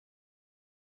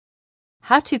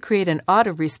How to create an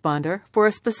autoresponder for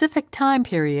a specific time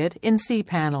period in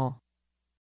cPanel.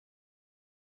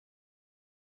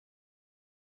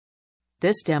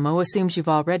 This demo assumes you've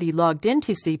already logged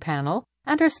into cPanel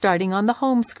and are starting on the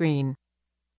home screen.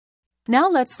 Now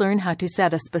let's learn how to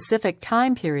set a specific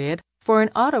time period for an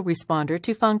autoresponder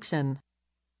to function.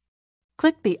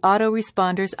 Click the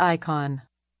autoresponders icon.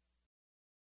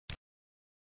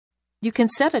 You can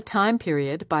set a time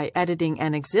period by editing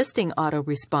an existing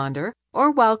autoresponder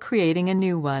or while creating a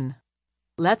new one.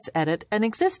 Let's edit an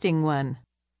existing one.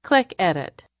 Click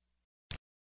Edit.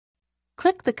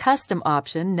 Click the Custom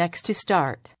option next to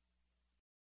Start.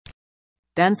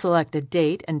 Then select a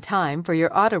date and time for your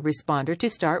autoresponder to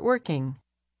start working.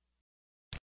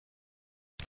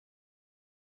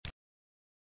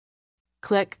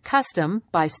 Click Custom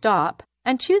by Stop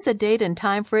and choose a date and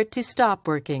time for it to stop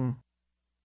working.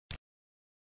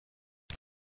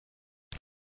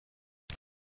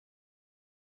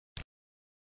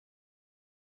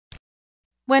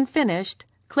 When finished,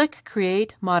 click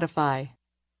Create Modify.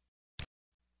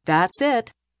 That's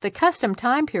it! The custom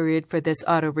time period for this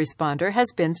autoresponder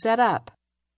has been set up.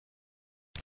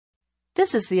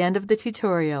 This is the end of the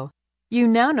tutorial. You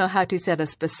now know how to set a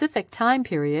specific time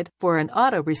period for an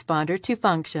autoresponder to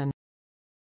function.